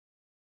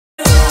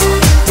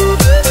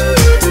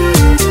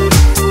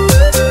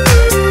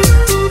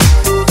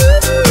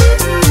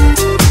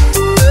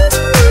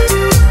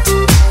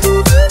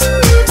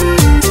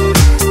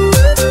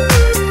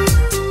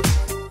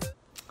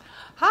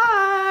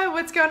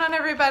going on,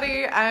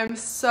 everybody? I'm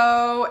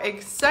so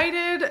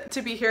excited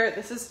to be here.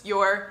 This is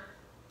your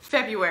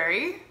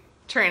February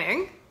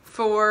training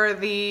for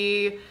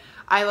the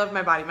I Love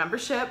My Body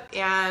membership,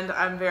 and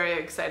I'm very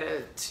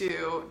excited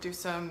to do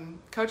some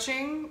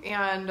coaching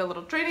and a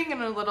little training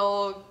and a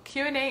little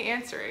Q&A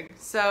answering.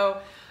 So,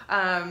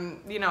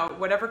 you know,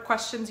 whatever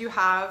questions you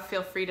have,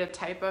 feel free to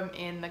type them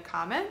in the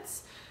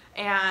comments,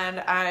 and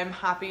I'm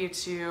happy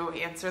to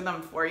answer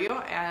them for you,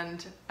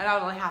 and I'm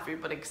not only happy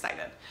but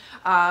excited.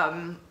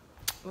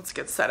 Let's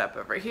get set up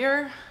over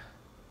here.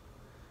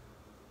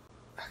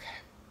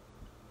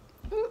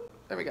 Okay. Ooh,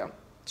 there we go.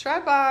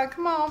 Tripod,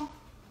 come on.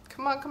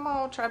 Come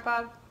on,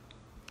 tripod.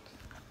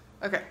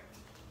 Okay.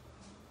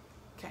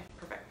 Okay,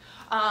 perfect.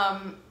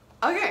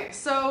 Okay,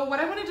 so what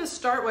I wanted to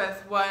start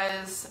with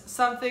was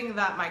something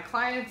that my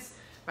clients,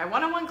 my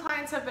one-on-one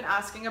clients have been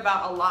asking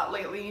about a lot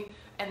lately,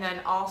 and then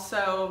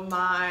also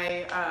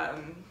my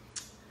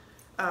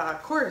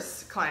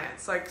course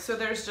clients. So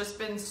there's just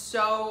been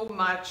so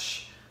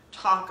much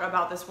talk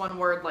about this one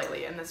word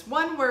lately, and this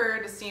one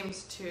word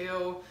seems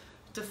to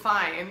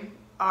define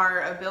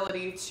our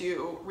ability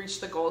to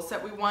reach the goals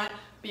that we want,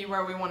 be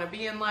where we want to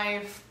be in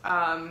life,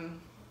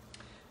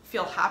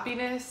 feel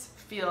happiness,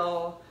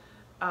 feel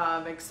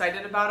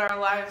excited about our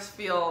lives,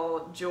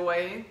 feel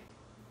joy,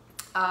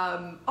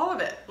 all of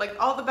it. Like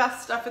all the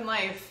best stuff in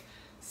life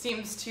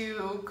seems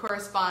to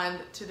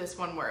correspond to this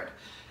one word,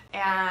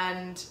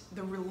 and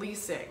the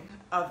releasing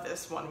of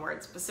this one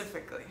word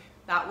specifically.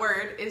 That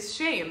word is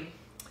shame.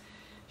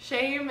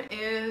 Shame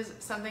is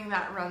something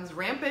that runs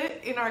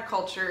rampant in our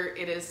culture.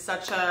 It is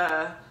such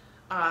a,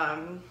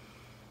 I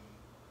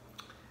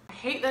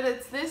hate that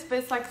it's this, but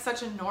it's like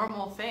such a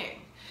normal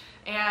thing.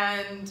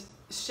 And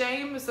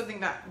shame is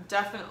something that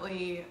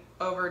definitely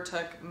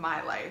overtook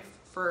my life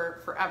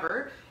for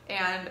forever,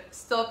 and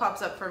still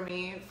pops up for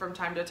me from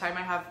time to time.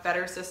 I have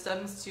better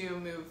systems to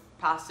move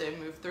past it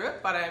and move through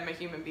it, but I'm a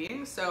human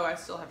being, so I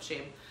still have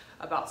shame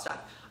about stuff.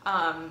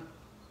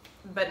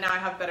 But now I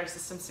have better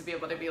systems to be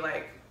able to be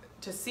like,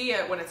 to see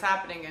it when it's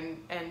happening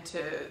and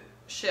to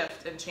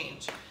shift and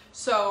change.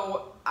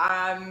 So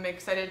I'm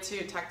excited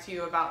to talk to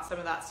you about some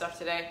of that stuff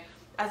today.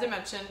 As I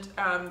mentioned,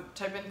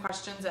 type in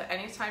questions at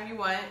any time you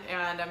want,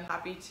 and I'm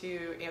happy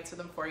to answer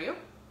them for you.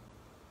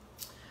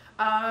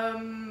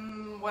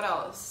 What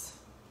else?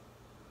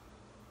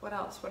 Oh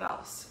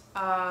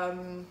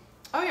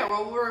yeah,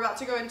 well, we're about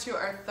to go into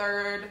our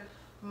third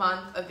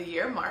month of the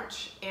year,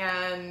 March,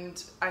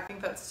 and I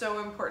think that's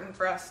so important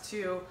for us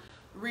to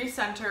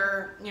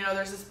recenter. You know,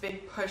 there's this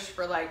big push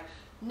for like,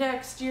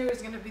 next year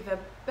is going to be the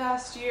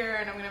best year,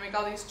 and I'm going to make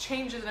all these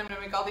changes, and I'm going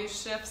to make all these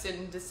shifts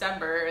in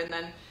December, and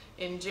then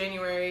in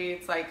January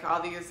it's like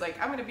all these like,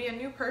 I'm going to be a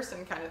new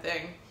person kind of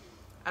thing,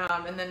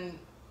 and then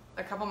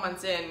a couple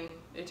months in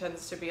it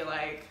tends to be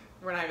like,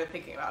 we're not even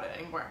thinking about it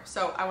anymore.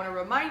 So I want to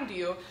remind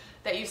you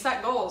that you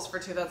set goals for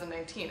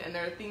 2019, and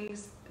there are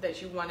things that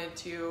you wanted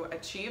to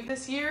achieve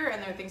this year,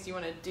 and there are things you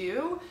want to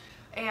do,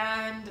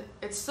 and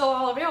it's still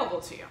all available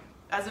to you.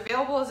 As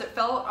available as it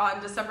felt on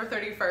December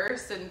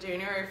 31st and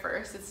January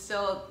 1st, it's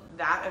still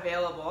that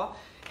available,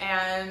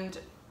 and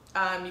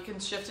you can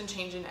shift and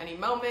change in any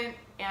moment.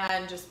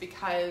 And just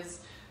because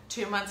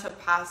 2 months have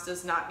passed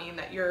does not mean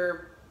that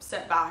you're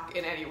set back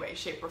in any way,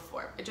 shape, or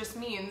form. It just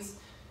means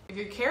if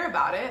you care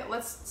about it,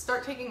 let's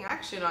start taking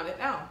action on it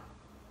now.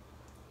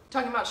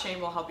 Talking about shame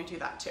will help you do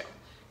that too,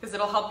 because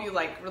it'll help you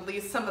like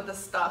release some of the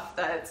stuff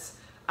that's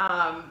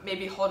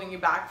maybe holding you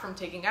back from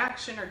taking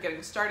action or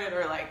getting started,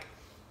 or like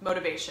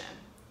motivation.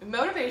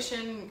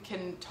 Motivation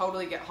can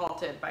totally get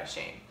halted by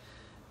shame.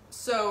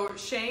 So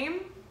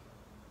shame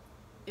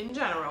in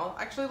general,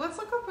 actually let's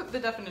look up the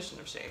definition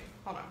of shame.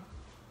 Hold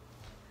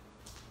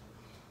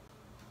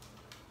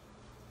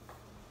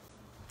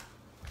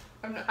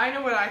on. I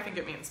know what I think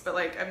it means, but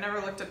like I've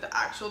never looked at the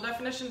actual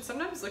definition.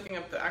 Sometimes looking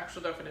up the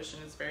actual definition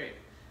is very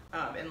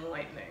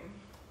enlightening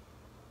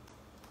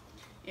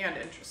and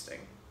interesting.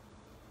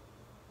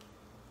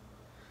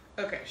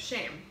 Okay,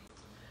 shame.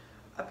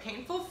 A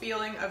painful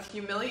feeling of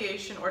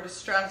humiliation or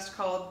distress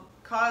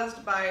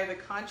caused by the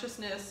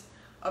consciousness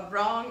of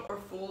wrong or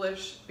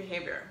foolish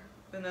behavior.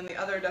 And then the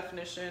other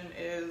definition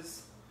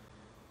is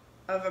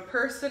of a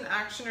person,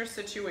 action, or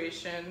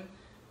situation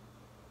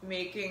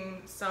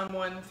making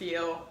someone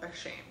feel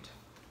ashamed.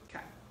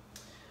 Okay.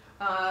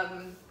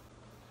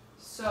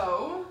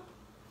 So,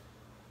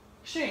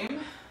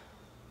 shame.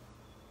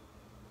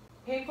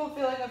 Painful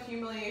feeling of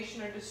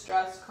humiliation or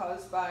distress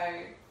caused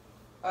by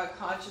a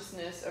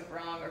consciousness of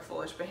wrong or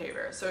foolish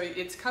behavior. So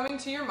it's coming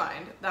to your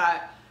mind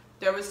that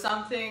there was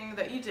something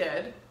that you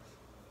did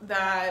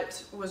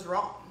that was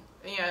wrong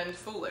and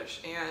foolish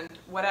and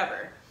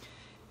whatever.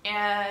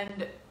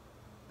 And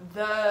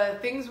the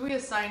things we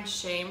assign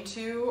shame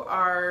to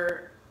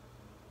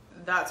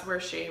that's where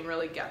shame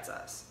really gets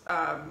us.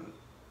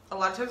 A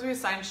lot of times we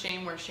assign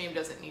shame where shame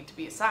doesn't need to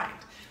be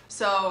assigned.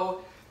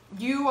 So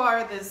you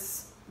are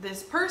this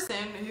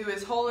person who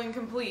is whole and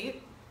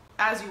complete,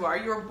 as you are.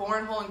 You were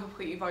born whole and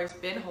complete. You've always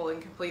been whole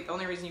and complete. The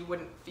only reason you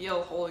wouldn't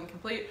feel whole and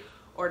complete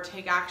or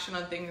take action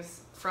on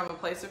things from a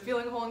place of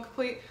feeling whole and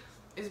complete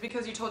is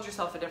because you told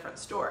yourself a different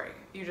story.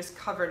 You just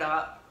covered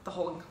up the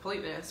whole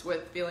incompleteness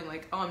with feeling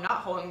like, oh, I'm not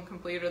whole and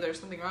complete, or there's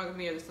something wrong with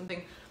me, or there's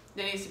something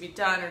that needs to be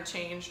done or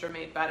changed or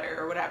made better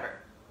or whatever.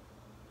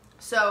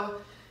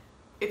 So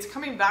it's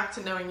coming back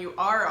to knowing you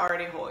are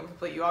already whole and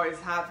complete. You always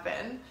have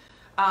been.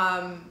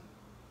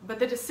 But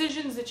the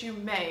decisions that you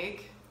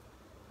make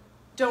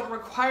don't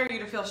require you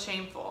to feel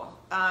shameful.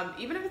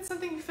 Even if it's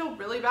something you feel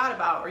really bad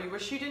about, or you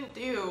wish you didn't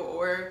do,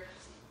 or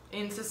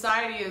in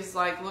society is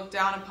like looked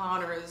down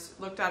upon or is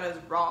looked at as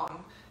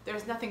wrong,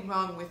 there's nothing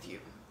wrong with you.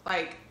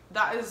 Like,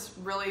 that is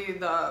really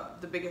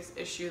the biggest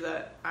issue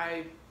that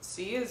I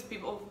see, is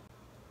people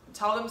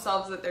tell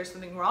themselves that there's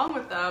something wrong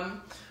with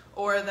them,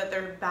 or that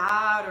they're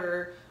bad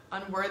or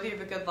unworthy of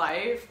a good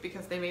life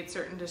because they made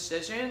certain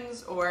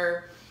decisions,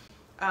 or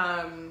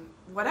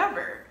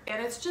whatever.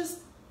 And it's just,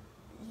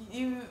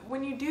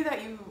 when you do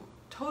that, you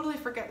totally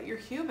forget that you're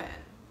human.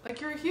 Like,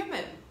 you're a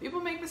human. People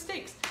make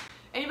mistakes.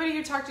 Anybody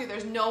you talk to,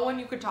 there's no one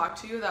you could talk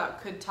to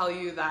that could tell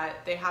you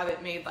that they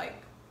haven't made, like,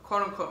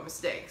 quote unquote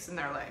mistakes in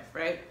their life,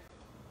 right?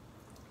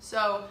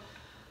 So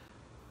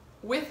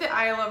with the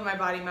I Love My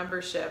Body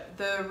membership,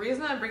 the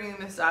reason I'm bringing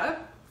this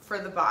up for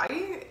the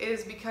body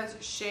is because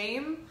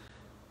shame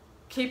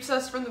keeps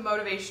us from the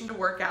motivation to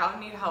work out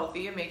and eat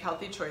healthy and make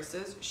healthy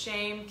choices.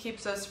 Shame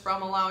keeps us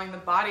from allowing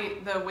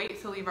the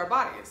weight to leave our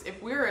bodies. If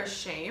we're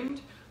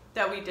ashamed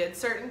that we did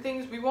certain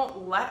things, we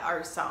won't let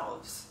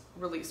ourselves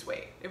release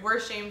weight. If we're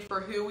ashamed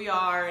for who we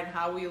are and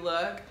how we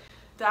look,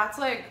 that's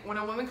like when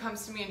a woman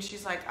comes to me and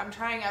she's like, I'm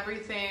trying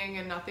everything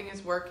and nothing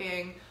is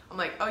working. I'm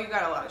like, oh, you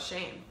got a lot of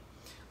shame.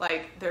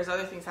 Like, there's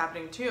other things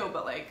happening too,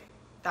 but like,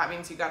 that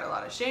means you got a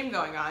lot of shame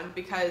going on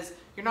because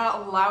you're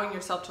not allowing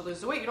yourself to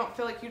lose the weight. You don't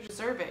feel like you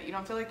deserve it. You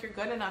don't feel like you're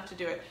good enough to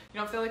do it. You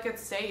don't feel like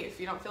it's safe.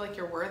 You don't feel like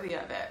you're worthy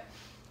of it.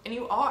 And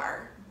you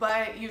are,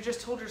 but you've just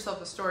told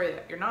yourself a story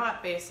that you're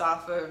not, based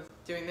off of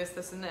doing this,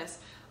 this, and this.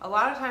 A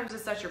lot of times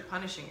it's that you're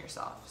punishing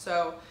yourself.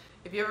 So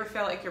if you ever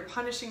feel like you're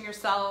punishing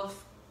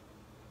yourself,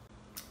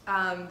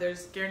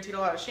 there's guaranteed a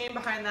lot of shame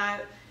behind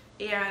that,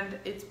 and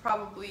it's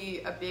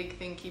probably a big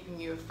thing keeping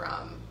you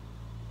from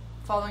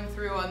following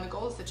through on the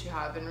goals that you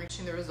have and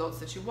reaching the results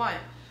that you want.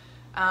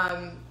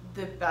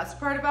 The best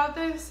part about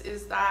this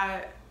is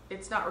that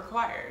it's not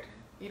required.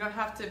 You don't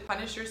have to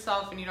punish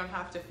yourself and you don't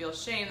have to feel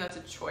shame. That's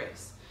a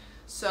choice.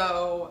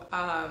 So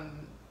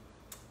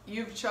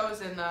you've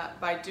chosen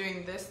that by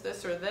doing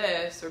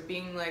this, or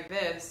being like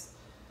this,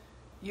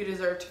 you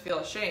deserve to feel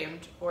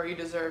ashamed, or you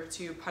deserve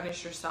to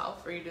punish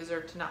yourself, or you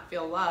deserve to not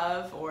feel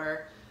love,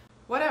 or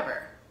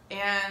whatever.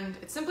 And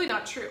it's simply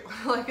not true.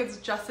 Like, it's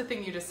just a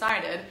thing you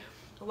decided.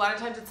 A lot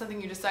of times it's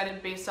something you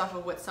decided based off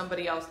of what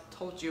somebody else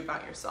told you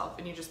about yourself,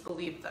 and you just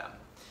believed them.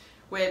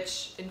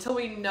 Which, until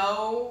we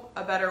know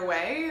a better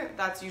way,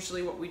 that's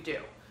usually what we do.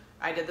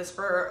 I did this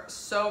for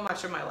so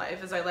much of my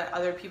life, is I let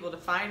other people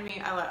define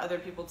me. I let other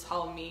people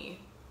tell me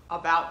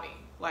about me.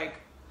 Like,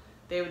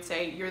 they would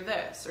say, you're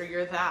this, or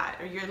you're that,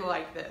 or you're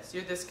like this,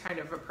 you're this kind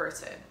of a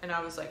person. And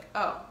I was like,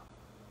 oh,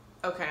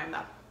 okay, I'm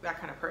that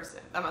kind of person.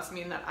 That must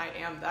mean that I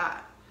am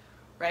that,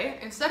 right?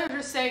 Instead of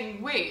just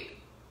saying, wait,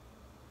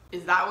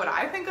 is that what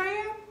I think I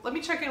am? Let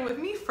me check in with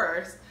me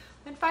first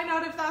and find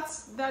out if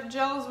that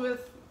gels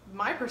with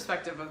my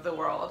perspective of the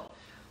world.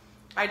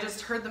 I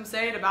just heard them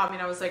say it about me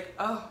and I was like,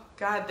 oh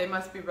God, they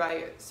must be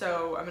right.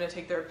 So I'm gonna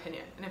take their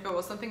opinion. And if it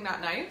was something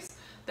not nice,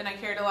 then I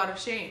carried a lot of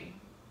shame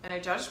and I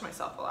judged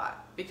myself a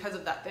lot because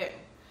of that thing.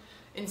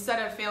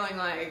 Instead of feeling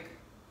like,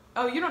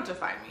 oh, you don't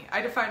define me,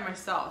 I define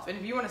myself. And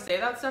if you wanna say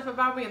that stuff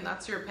about me and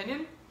that's your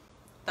opinion,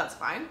 that's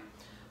fine.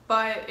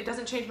 But it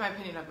doesn't change my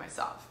opinion of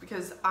myself,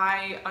 because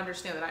I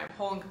understand that I am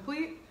whole and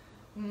complete.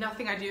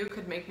 Nothing I do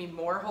could make me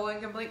more whole and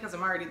complete, because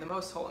I'm already the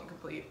most whole and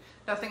complete.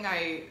 Nothing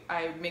I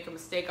make a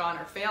mistake on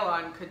or fail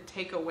on could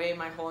take away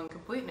my whole and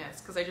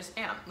completeness, because I just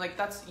am. Like,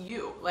 that's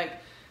you. Like,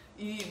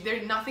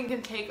 nothing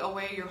can take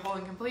away your whole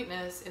and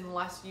completeness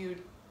unless you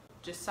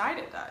decide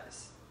it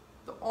does.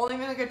 The only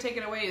thing that could take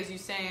it away is you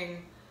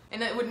saying,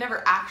 and it would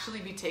never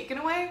actually be taken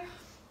away,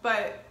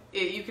 but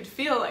you could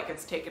feel like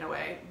it's taken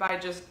away by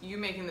just you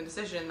making the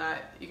decision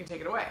that you can take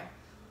it away.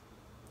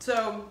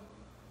 So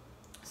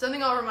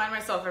something I'll remind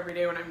myself every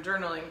day when I'm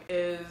journaling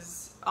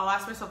is I'll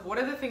ask myself, what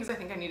are the things I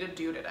think I need to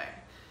do today?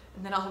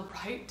 And then I'll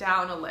write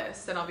down a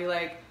list and I'll be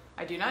like,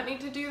 I do not need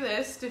to do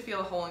this to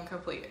feel whole and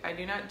complete. I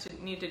do not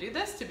need to do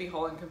this to be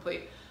whole and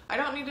complete. I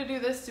don't need to do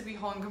this to be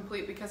whole and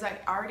complete, because I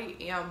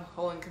already am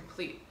whole and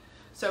complete.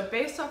 So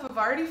based off of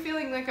already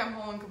feeling like I'm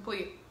whole and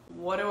complete,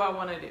 what do I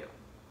want to do?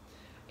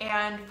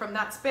 And from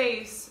that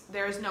space,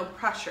 there is no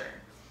pressure.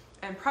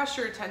 And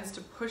pressure tends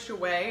to push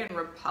away and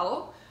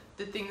repel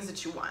the things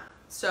that you want.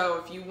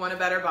 So if you want a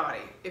better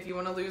body, if you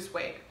want to lose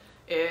weight,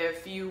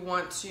 if you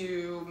want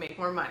to make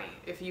more money,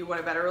 if you want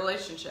a better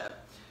relationship,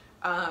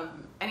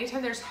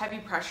 anytime there's heavy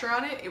pressure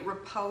on it, it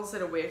repels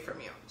it away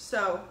from you.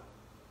 So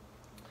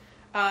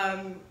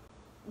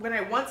when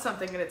I want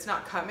something and it's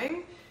not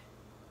coming,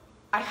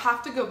 I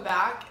have to go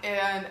back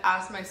and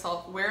ask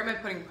myself, where am I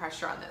putting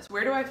pressure on this?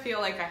 Where do I feel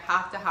like I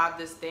have to have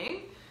this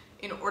thing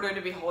in order to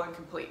be whole and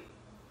complete?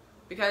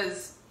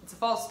 Because it's a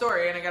false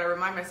story, and I gotta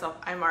remind myself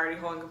I'm already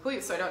whole and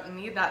complete, so I don't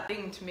need that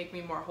thing to make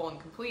me more whole and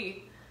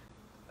complete.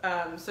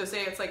 So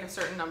say it's like a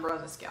certain number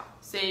on the scale.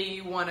 Say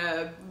you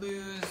wanna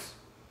lose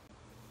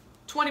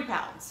 20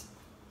 pounds,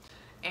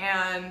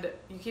 and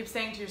you keep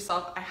saying to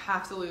yourself, I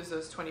have to lose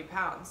those 20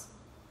 pounds.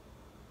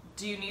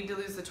 Do you need to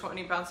lose the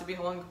 20 pounds to be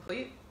whole and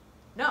complete?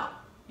 No,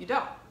 you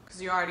don't,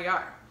 because you already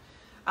are.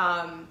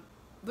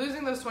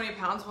 Losing those 20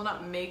 pounds will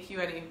not make you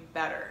any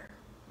better,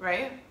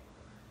 right?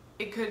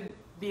 It could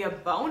be a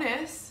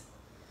bonus.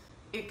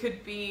 It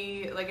could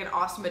be like an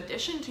awesome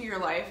addition to your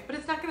life, but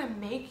it's not gonna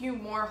make you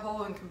more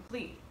whole and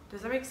complete.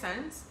 Does that make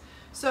sense?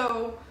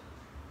 So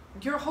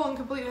your whole and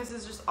completeness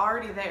is just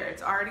already there.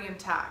 It's already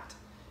intact.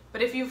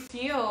 But if you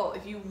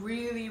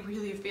really,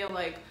 really feel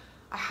like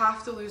I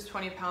have to lose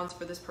 20 pounds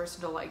for this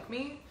person to like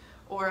me,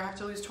 or I have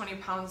to lose 20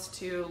 pounds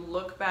to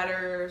look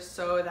better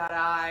so that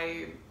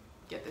I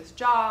get this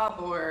job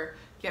or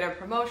get a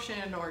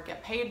promotion or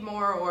get paid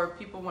more or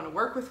people want to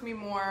work with me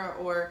more,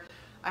 or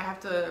I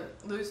have to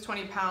lose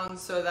 20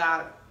 pounds so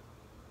that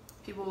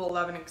people will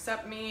love and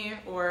accept me,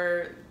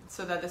 or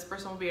so that this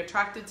person will be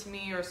attracted to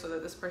me, or so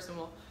that this person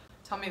will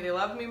tell me they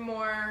love me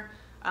more.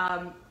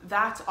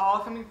 That's all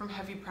coming from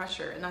heavy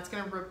pressure, and that's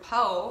going to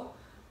repel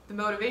the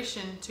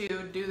motivation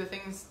to do the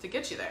things to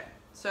get you there.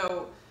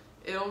 So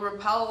it'll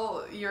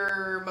repel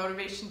your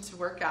motivation to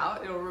work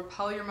out. It'll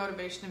repel your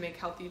motivation to make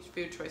healthy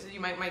food choices. You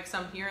might make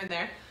some here and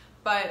there,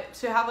 but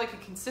to have like a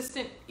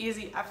consistent,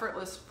 easy,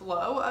 effortless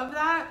flow of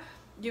that,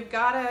 you've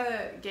got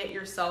to get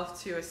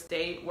yourself to a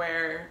state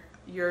where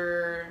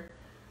you've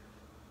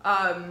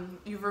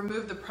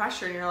removed the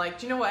pressure and you're like,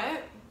 do you know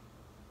what?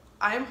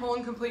 I am whole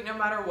and complete no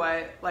matter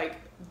what. Like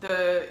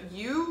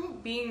you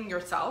being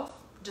yourself,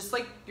 just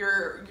like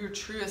your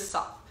truest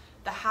self,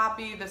 the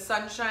happy, the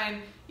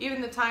sunshine,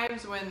 even the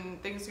times when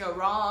things go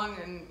wrong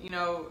and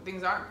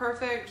things aren't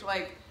perfect,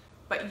 like,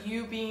 but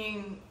you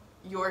being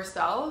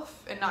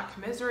yourself and not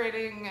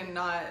commiserating and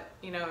not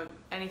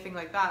anything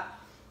like that,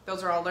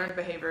 those are all learned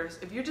behaviors.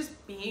 If you're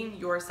just being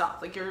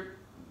yourself, like your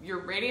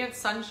radiant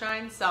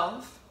sunshine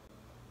self.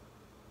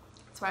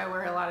 That's why I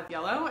wear a lot of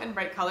yellow and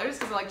bright colors,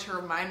 because I like to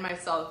remind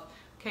myself,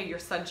 okay, you're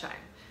sunshine,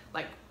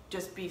 like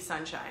just be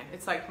sunshine.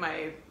 It's like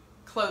my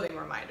clothing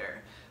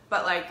reminder.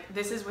 But like,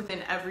 this is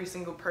within every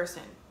single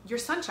person. You're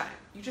sunshine.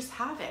 You just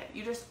have it.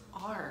 You just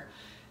are.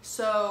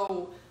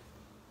 So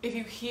if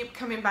you keep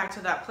coming back to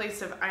that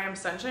place of I am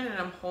sunshine and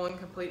I'm whole and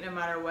complete no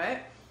matter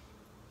what,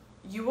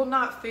 you will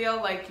not feel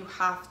like you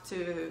have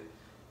to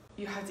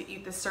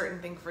eat this certain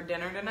thing for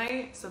dinner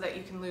tonight so that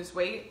you can lose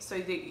weight, so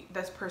that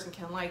this person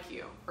can like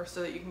you, or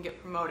so that you can get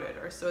promoted,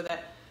 or so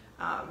that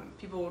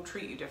people will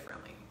treat you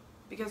differently.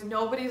 Because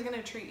nobody's going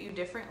to treat you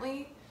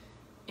differently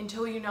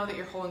until you know that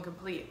you're whole and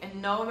complete.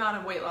 And no amount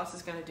of weight loss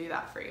is going to do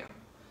that for you.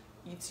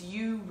 It's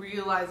you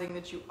realizing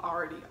that you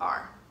already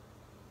are.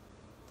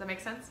 Does that make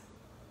sense?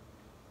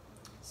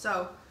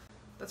 So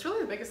that's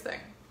really the biggest thing.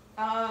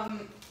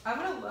 I'm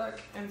going to look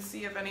and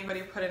see if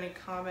anybody put any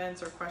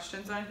comments or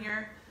questions on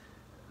here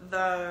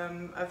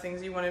of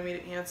things you wanted me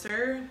to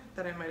answer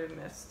that I might have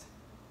missed.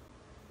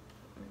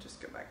 Let me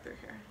just go back through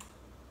here.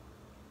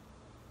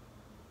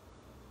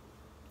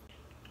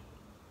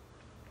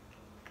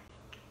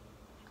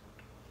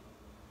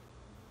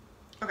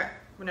 Okay,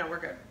 well, no, we're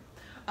good.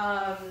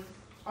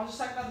 I'll just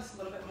talk about this a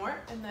little bit more,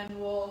 and then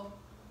we'll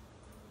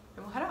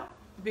head out.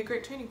 It'll be a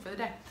great training for the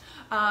day,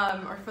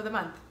 or for the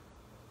month.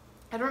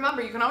 And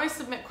remember, you can always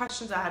submit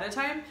questions ahead of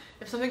time.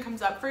 If something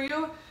comes up for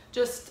you,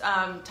 just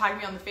tag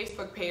me on the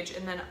Facebook page,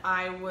 and then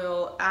I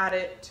will add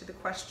it to the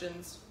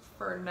questions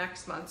for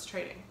next month's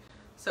training.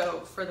 So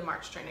for the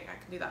March training, I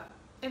can do that,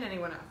 and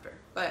anyone after.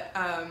 But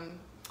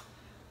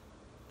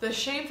the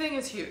shame thing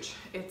is huge.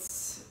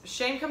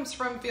 Shame comes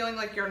from feeling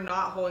like you're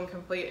not whole and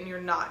complete and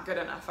you're not good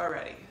enough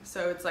already.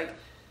 So it's like,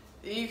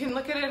 you can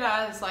look at it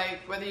as like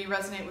whether you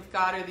resonate with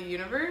God or the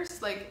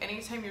universe. Like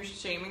anytime you're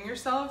shaming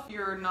yourself,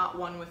 you're not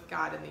one with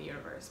God and the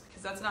universe,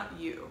 because that's not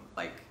you.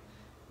 Like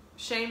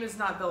shame is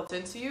not built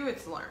into you,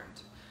 it's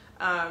learned.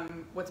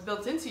 What's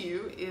built into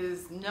you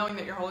is knowing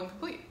that you're whole and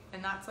complete,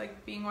 and that's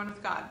like being one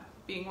with God,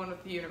 being one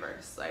with the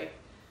universe. Like,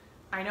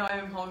 I know I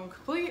am whole and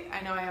complete,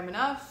 I know I am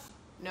enough.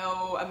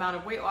 No amount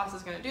of weight loss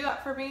is going to do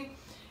that for me.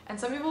 And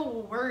some people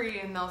will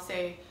worry and they'll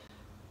say,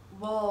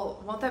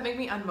 well, won't that make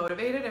me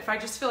unmotivated? If I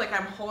just feel like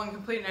I'm whole and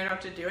complete and I don't have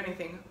to do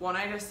anything, won't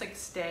I just like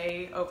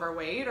stay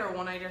overweight, or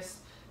won't I just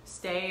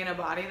stay in a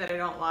body that I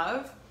don't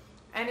love?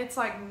 And it's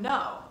like,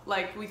 no.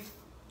 Like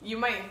you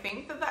might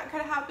think that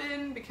could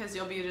happen because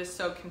you'll be just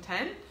so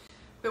content.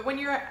 But when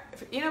you're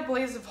in a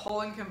blaze of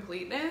whole and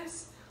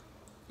completeness,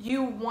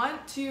 you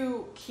want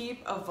to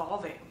keep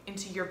evolving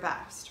into your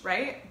best,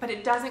 right? But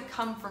it doesn't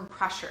come from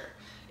pressure.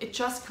 It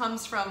just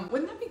comes from,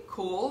 wouldn't that be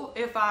cool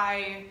if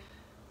I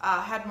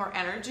had more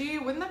energy?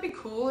 Wouldn't that be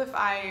cool if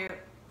I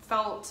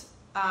felt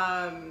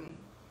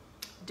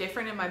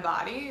different in my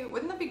body?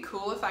 Wouldn't that be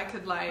cool if I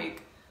could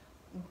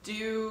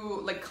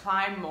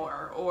climb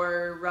more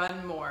or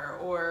run more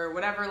or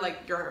whatever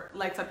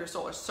lights up your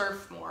soul, or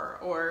surf more,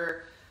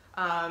 or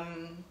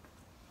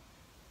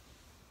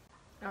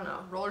I don't know,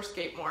 roller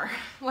skate more.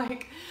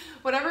 Like,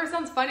 whatever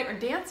sounds funny, or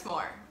dance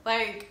more.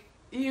 Like,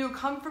 you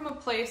come from a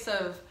place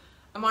of,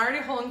 I'm already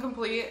whole and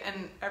complete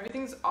and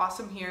everything's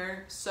awesome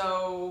here.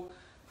 So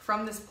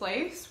from this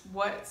place,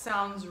 what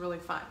sounds really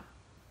fun?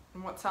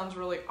 And what sounds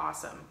really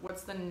awesome?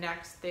 What's the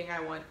next thing I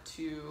want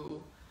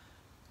to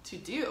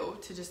do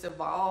to just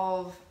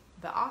evolve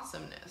the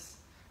awesomeness,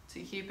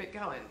 to keep it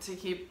going, to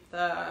keep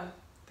the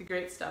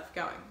great stuff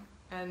going?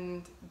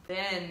 And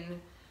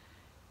then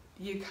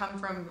you come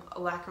from a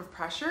lack of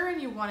pressure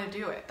and you want to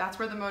do it. That's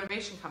where the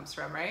motivation comes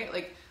from, right?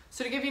 Like,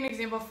 so to give you an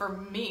example for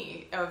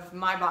me of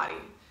my body,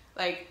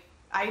 like,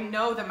 I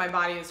know that my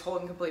body is whole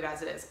and complete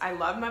as it is. I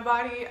love my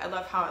body. I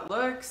love how it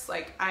looks.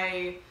 Like,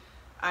 I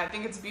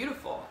think it's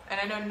beautiful. And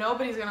I know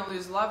nobody's going to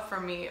lose love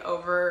from me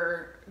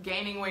over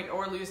gaining weight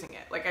or losing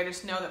it. Like, I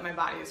just know that my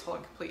body is whole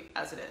and complete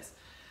as it is.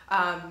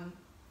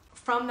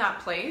 From that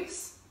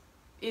place,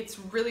 it's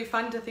really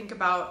fun to think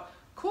about,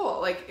 cool,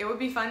 like, it would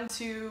be fun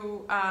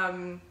to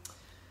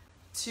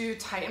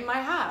tighten my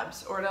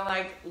abs, or to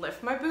like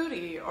lift my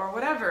booty or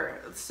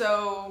whatever.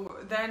 So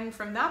then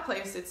from that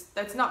place,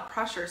 that's not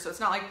pressure. So it's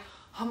not like,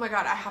 oh my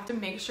God, I have to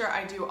make sure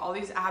I do all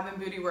these ab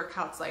and booty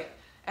workouts like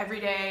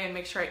every day and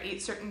make sure I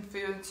eat certain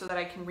foods so that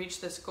I can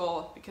reach this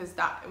goal, because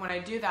that, when I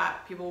do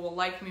that, people will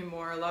like me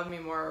more, love me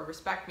more, or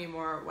respect me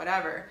more, or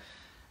whatever,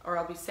 or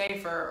I'll be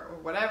safer, or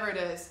whatever it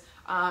is.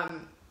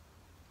 I'm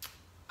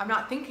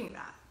not thinking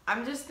that.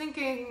 I'm just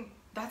thinking,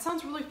 that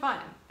sounds really fun.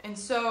 And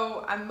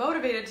so I'm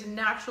motivated to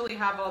naturally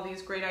have all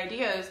these great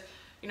ideas.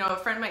 You know, a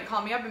friend might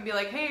call me up and be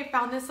like, hey, I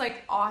found this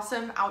like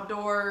awesome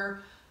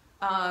outdoor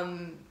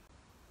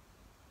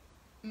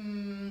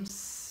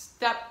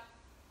step,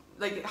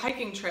 like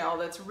hiking trail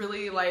that's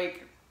really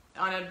like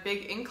on a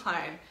big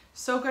incline.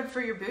 So good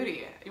for your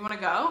booty. You want to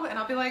go? And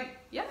I'll be like,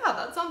 yeah,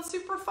 that sounds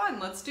super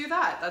fun. Let's do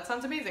that. That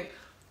sounds amazing.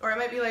 Or I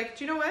might be like,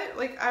 do you know what?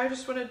 Like, I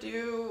just want to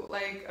do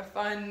like a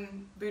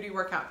fun booty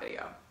workout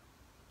video.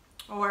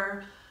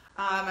 Or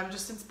I'm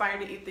just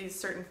inspired to eat these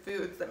certain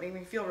foods that make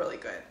me feel really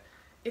good.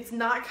 It's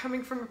not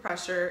coming from a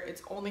pressure.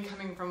 It's only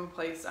coming from a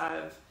place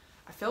of,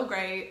 I feel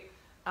great.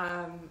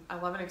 I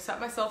love and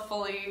accept myself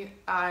fully.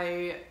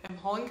 I am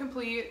whole and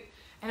complete.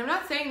 And I'm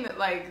not saying that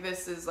like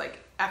this is like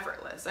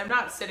effortless. I'm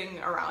not sitting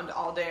around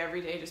all day,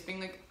 every day, just being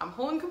like, I'm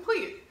whole and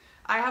complete.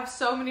 I have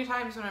so many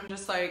times when I'm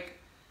just like,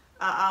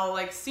 I'll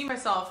like see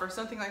myself or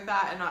something like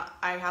that, and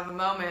I have a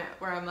moment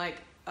where I'm like,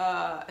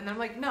 and then I'm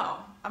like, no,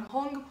 I'm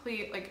whole and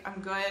complete. Like,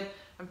 I'm good.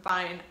 I'm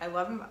fine. I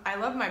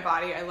love my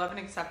body. I love and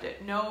accept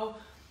it. No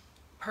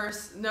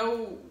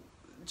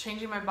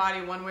changing my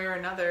body one way or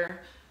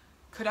another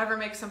could ever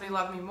make somebody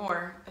love me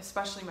more,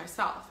 especially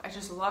myself. I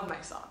just love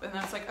myself. And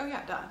that's like, oh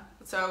yeah, done.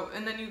 So,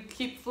 and then you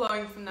keep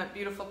flowing from that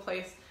beautiful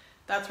place.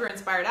 That's where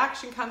inspired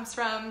action comes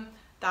from.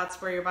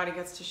 That's where your body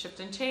gets to shift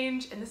and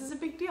change. And this is a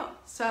big deal.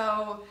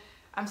 So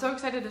I'm so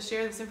excited to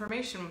share this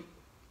information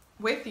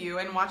with you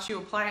and watch you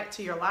apply it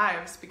to your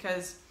lives,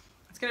 because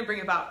it's going to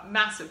bring about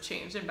massive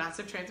change and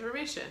massive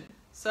transformation.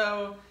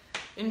 So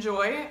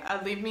enjoy.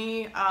 Leave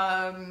me,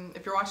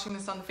 if you're watching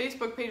this on the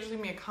Facebook page, leave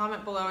me a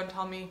comment below and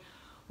tell me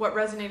what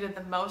resonated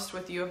the most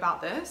with you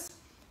about this.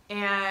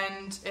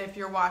 And if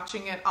you're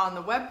watching it on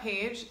the web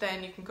page,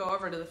 then you can go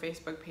over to the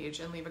Facebook page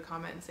and leave a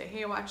comment and say,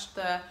 hey, I watched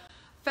the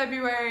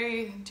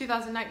February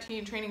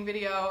 2019 training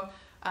video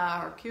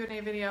or Q&A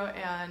video,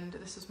 and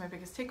this is my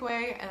biggest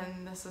takeaway,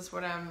 and this is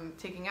what I'm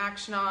taking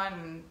action on,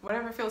 and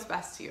whatever feels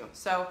best to you.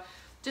 So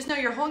just know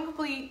you're whole and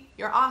complete,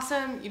 you're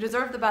awesome, you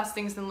deserve the best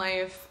things in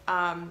life,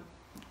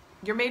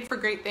 you're made for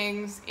great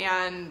things,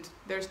 and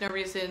there's no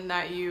reason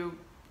that you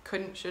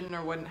couldn't, shouldn't,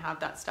 or wouldn't have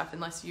that stuff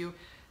unless you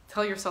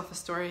tell yourself a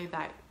story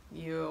that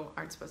you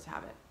aren't supposed to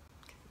have it.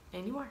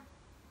 And you are.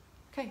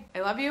 Okay, I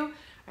love you,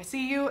 I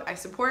see you, I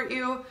support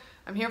you,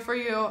 I'm here for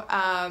you,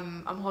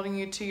 I'm holding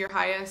you to your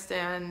highest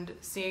and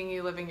seeing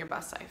you living your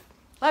best life.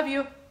 Love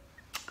you.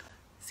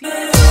 See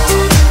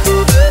you.